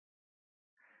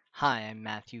Hi, I'm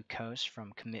Matthew Coase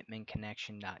from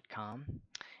CommitmentConnection.com.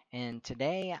 And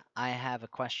today I have a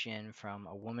question from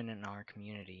a woman in our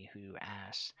community who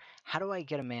asks, how do I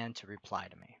get a man to reply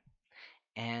to me?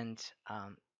 And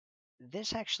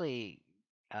this actually,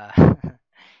 uh,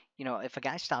 if a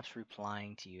guy stops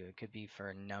replying to you, it could be for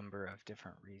a number of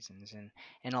different reasons.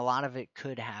 And a lot of it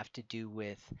could have to do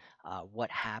with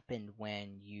what happened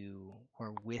when you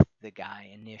were with the guy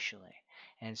initially.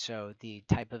 And so the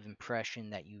type of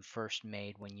impression that you first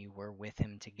made when you were with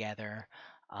him together,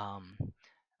 um,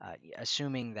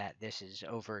 assuming that this is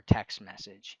over text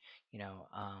message, you know,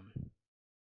 um,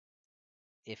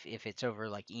 if it's over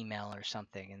like email or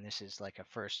something and this is like a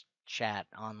first chat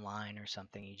online or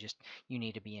something, you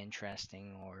need to be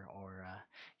interesting or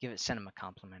give it send them a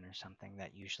compliment or something.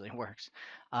 That usually works.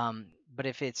 But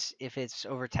if it's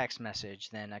over text message,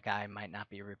 then a guy might not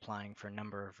be replying for a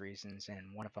number of reasons,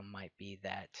 and one of them might be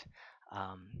that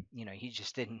he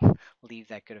just didn't leave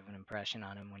that good of an impression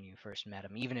on him when you first met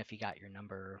him, even if he got your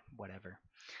number or whatever.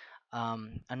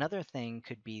 Another thing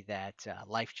could be that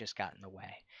life just got in the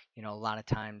way. A lot of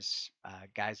times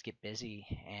guys get busy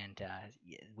and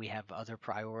we have other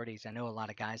priorities. I know a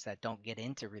lot of guys that don't get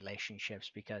into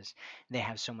relationships because they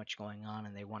have so much going on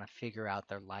and they want to figure out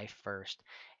their life first.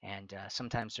 And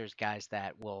sometimes there's guys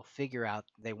that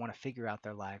they want to figure out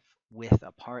their life with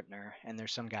a partner, and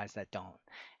there's some guys that don't.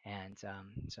 And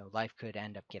so life could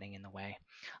end up getting in the way.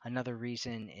 Another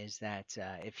reason is that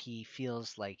if he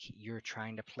feels like you're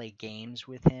trying to play games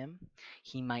with him,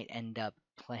 he might end up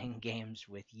playing games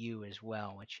with you as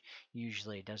well, which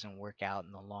usually doesn't work out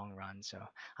in the long run. So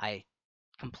I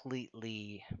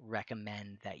completely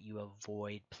recommend that you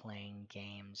avoid playing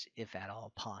games if at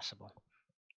all possible.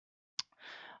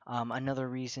 Another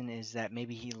reason is that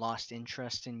maybe he lost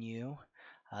interest in you.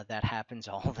 That happens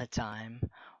all the time.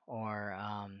 Or,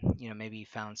 maybe he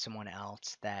found someone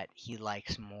else that he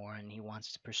likes more and he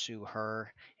wants to pursue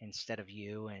her instead of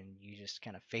you, and you just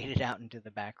kind of faded out into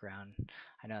the background.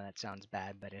 I know that sounds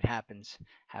bad, but it happens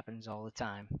all the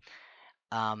time.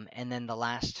 And then the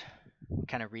last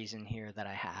kind of reason here that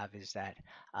I have is that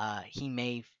he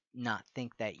may not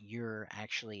think that you're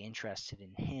actually interested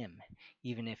in him,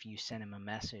 even if you send him a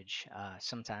message.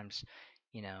 Sometimes,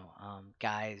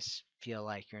 guys feel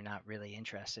like you're not really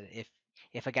interested.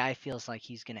 If a guy feels like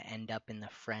he's going to end up in the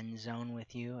friend zone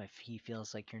with you, if he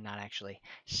feels like you're not actually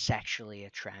sexually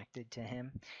attracted to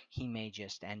him, he may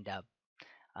just end up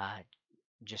uh,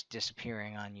 just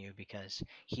disappearing on you because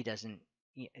he doesn't.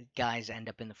 Guys end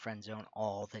up in the friend zone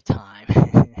all the time.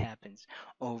 It happens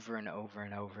over and over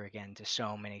and over again to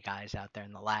so many guys out there,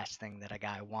 and the last thing that a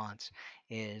guy wants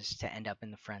is to end up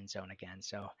in the friend zone again.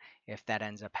 So if that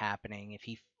ends up happening, if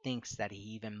he thinks that he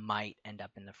even might end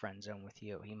up in the friend zone with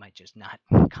you, he might just not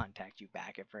contact you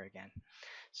back ever again.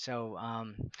 So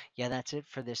yeah, that's it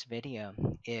for this video.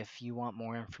 If you want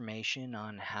more information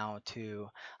on how to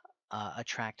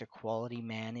attract a quality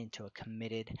man into a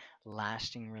committed,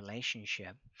 lasting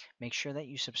relationship, make sure that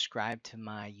you subscribe to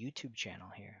my YouTube channel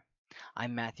here.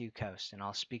 I'm Matthew Coast, and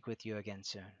I'll speak with you again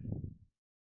soon.